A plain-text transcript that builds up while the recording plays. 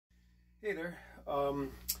Hey there,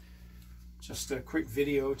 just a quick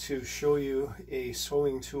video to show you a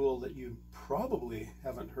sewing tool that you probably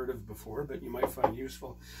haven't heard of before, but you might find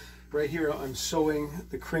useful. Right here I'm sewing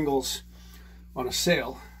the cringles on a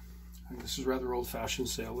sail, and this is rather old-fashioned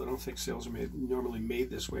sail. I don't think sails are normally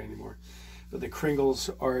made this way anymore. But the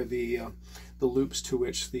cringles are the loops to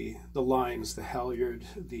which the lines, the halyard,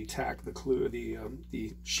 the tack, the clue,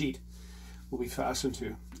 the sheet will be fastened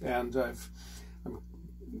to. And I'm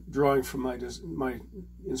drawing from my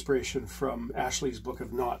inspiration from Ashley's Book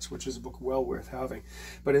of Knots, which is a book well worth having.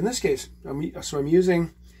 But in this case, I'm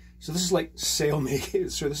using, so this is like sailmaking,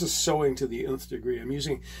 so this is sewing to the nth degree. I'm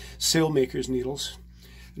using sailmaker's needles.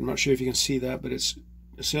 I'm not sure if you can see that, but it's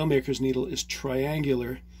a sailmaker's needle is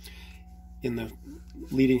triangular in the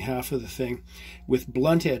leading half of the thing with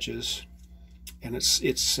blunt edges, and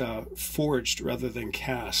it's forged rather than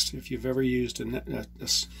cast. If you've ever used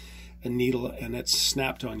a needle and it's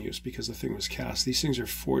snapped on you, it's because the thing was cast. These things are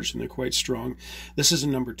forged and they're quite strong. This is a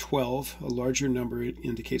number 12. A larger number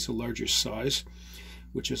indicates a larger size,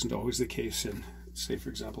 which isn't always the case in, say, for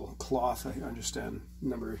example, cloth. I understand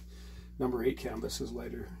number 8 canvas is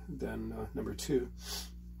lighter than number 2.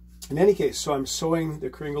 In any case, so I'm sewing the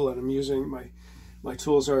kringle, and I'm using my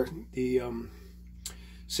tools are the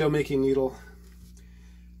sailmaking needle,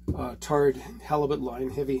 tarred halibut line,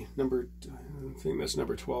 heavy number, I think that's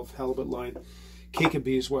number 12 halibut line, cake of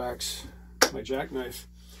beeswax, my jackknife.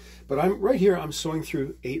 But I'm sewing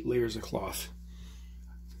through 8 layers of cloth,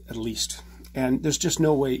 at least. And there's just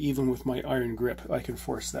no way, even with my iron grip, I can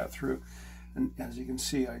force that through. And as you can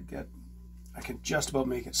see, I can just about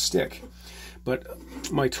make it stick. But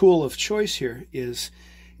my tool of choice here is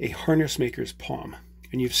a harness maker's palm.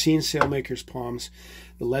 And you've seen sailmaker's palms,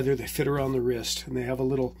 the leather, they fit around the wrist, and they have a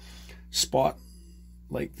little spot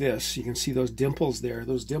like this. You can see those dimples there.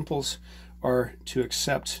 Those dimples are to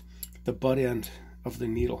accept the butt end of the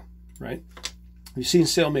needle, right? You've seen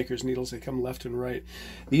sailmaker's needles, they come left and right.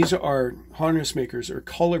 These are harness makers or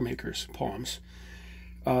collar makers' palms.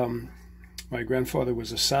 My grandfather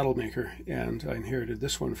was a saddle maker, and I inherited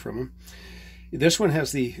this one from him. This one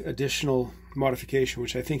has the additional modification,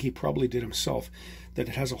 which I think he probably did himself, that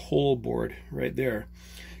it has a hole bored right there.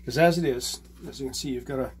 Because as it is, as you can see,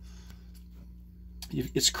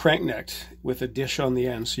 it's crank-necked with a dish on the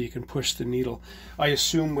end, so you can push the needle. I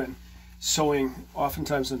assume when sewing,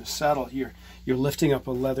 oftentimes in a saddle, you're lifting up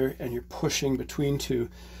a leather and you're pushing between two,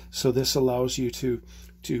 so this allows you to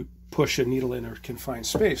push a needle in a confined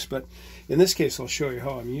space. But in this case, I'll show you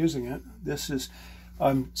how I'm using it.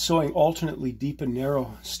 I'm sewing alternately deep and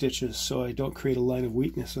narrow stitches so I don't create a line of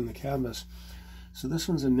weakness in the canvas. So this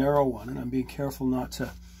one's a narrow one, and I'm being careful not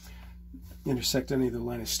to intersect any of the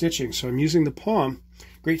line of stitching. So I'm using the palm.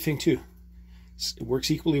 Great thing too, it works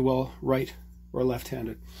equally well right or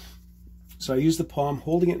left-handed. So I use the palm,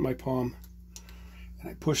 holding it in my palm, and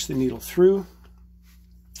I push the needle through.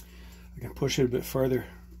 I can push it a bit farther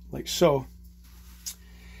like so.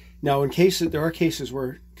 Now, there are cases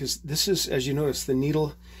where, because this is, as you notice, the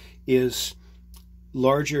needle is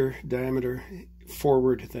larger diameter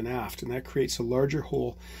forward than aft, and that creates a larger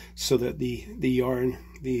hole so that the yarn,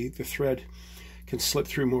 the thread, can slip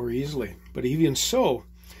through more easily. But even so,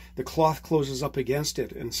 the cloth closes up against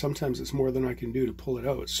it, and sometimes it's more than I can do to pull it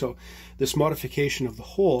out. So this modification of the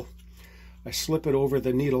hole, I slip it over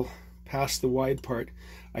the needle past the wide part,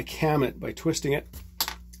 I cam it by twisting it,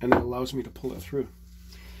 and that allows me to pull it through.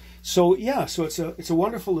 So yeah, so it's a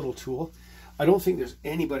wonderful little tool. I don't think there's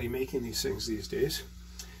anybody making these things these days.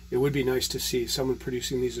 It would be nice to see someone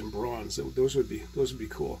producing these in bronze. Those would be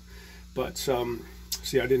cool. But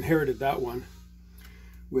see, I'd inherited that one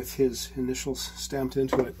with his initials stamped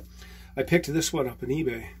into it. I picked this one up on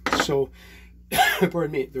eBay. So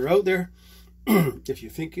pardon me, they're out there. If you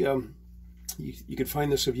think you could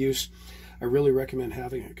find this of use, I really recommend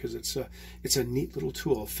having it, because it's a neat little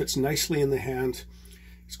tool. It fits nicely in the hand.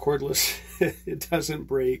 It's cordless. It doesn't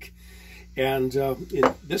break, and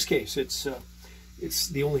in this case, it's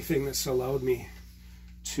the only thing that's allowed me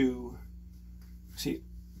to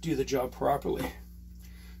do the job properly.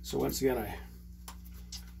 So once again, I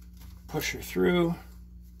push her through,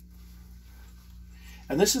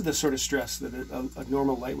 and this is the sort of stress that a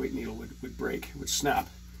normal lightweight needle would break, would snap.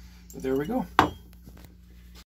 But there we go.